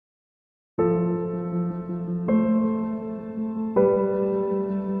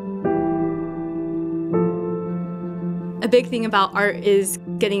big thing about art is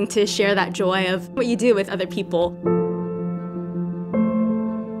getting to share that joy of what you do with other people.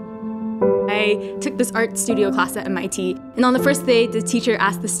 I took this art studio class at MIT, and on the first day, the teacher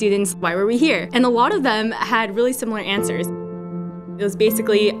asked the students, why were we here? And a lot of them had really similar answers. It was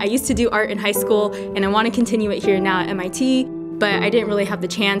basically, I used to do art in high school, and I want to continue it here now at MIT, but I didn't really have the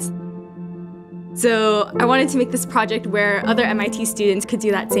chance. So I wanted to make this project where other MIT students could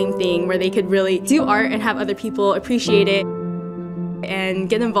do that same thing, where they could really do art and have other people appreciate it and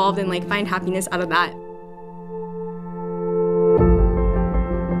get involved and find happiness out of that.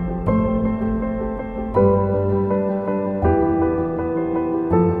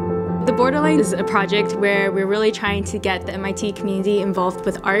 The Borderline is a project where we're really trying to get the MIT community involved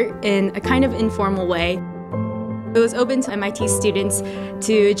with art in a kind of informal way. It was open to MIT students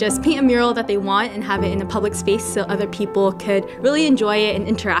to just paint a mural that they want and have it in a public space so other people could really enjoy it and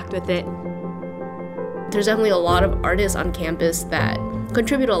interact with it. There's definitely a lot of artists on campus that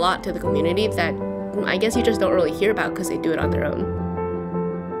contribute a lot to the community that I guess you just don't really hear about because they do it on their own.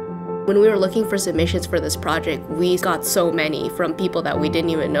 When we were looking for submissions for this project, we got so many from people that we didn't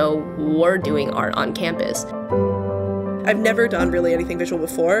even know were doing art on campus. I've never done really anything visual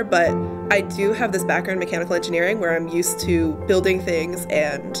before, but I do have this background in mechanical engineering where I'm used to building things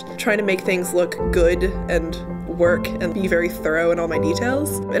and trying to make things look good and work and be very thorough in all my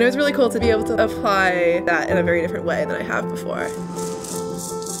details. And it was really cool to be able to apply that in a very different way than I have before.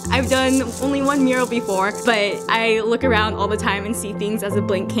 I've done only one mural before, but I look around all the time and see things as a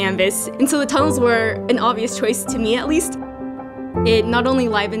blank canvas. And so the tunnels were an obvious choice to me, at least. It not only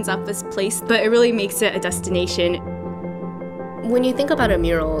livens up this place, but it really makes it a destination. When you think about a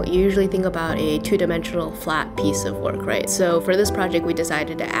mural, you usually think about a two-dimensional flat piece of work, right? So for this project, we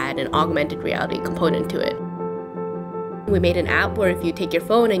decided to add an augmented reality component to it. We made an app where if you take your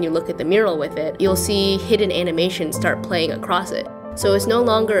phone and you look at the mural with it, you'll see hidden animations start playing across it. So it's no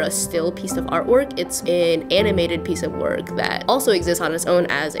longer a still piece of artwork, it's an animated piece of work that also exists on its own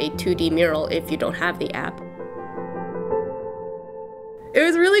as a 2D mural if you don't have the app. It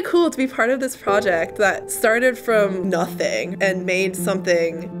was really cool to be part of this project that started from nothing and made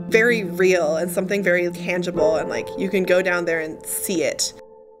something very real and something very tangible, and you can go down there and see it.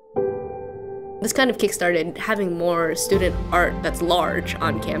 This kind of kickstarted having more student art that's large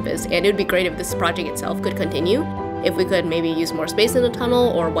on campus, and it would be great if this project itself could continue. If we could maybe use more space in the tunnel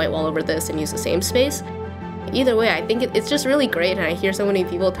or white wall over this and use the same space. Either way, I think it's just really great, and I hear so many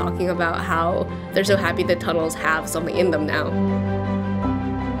people talking about how they're so happy that tunnels have something in them now.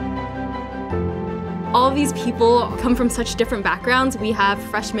 All of these people come from such different backgrounds. We have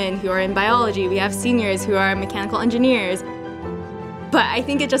freshmen who are in biology, we have seniors who are mechanical engineers. But I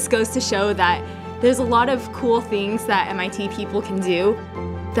think it just goes to show that there's a lot of cool things that MIT people can do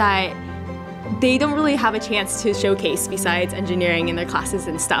that they don't really have a chance to showcase besides engineering in their classes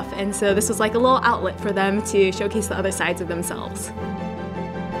and stuff. And so this was like a little outlet for them to showcase the other sides of themselves.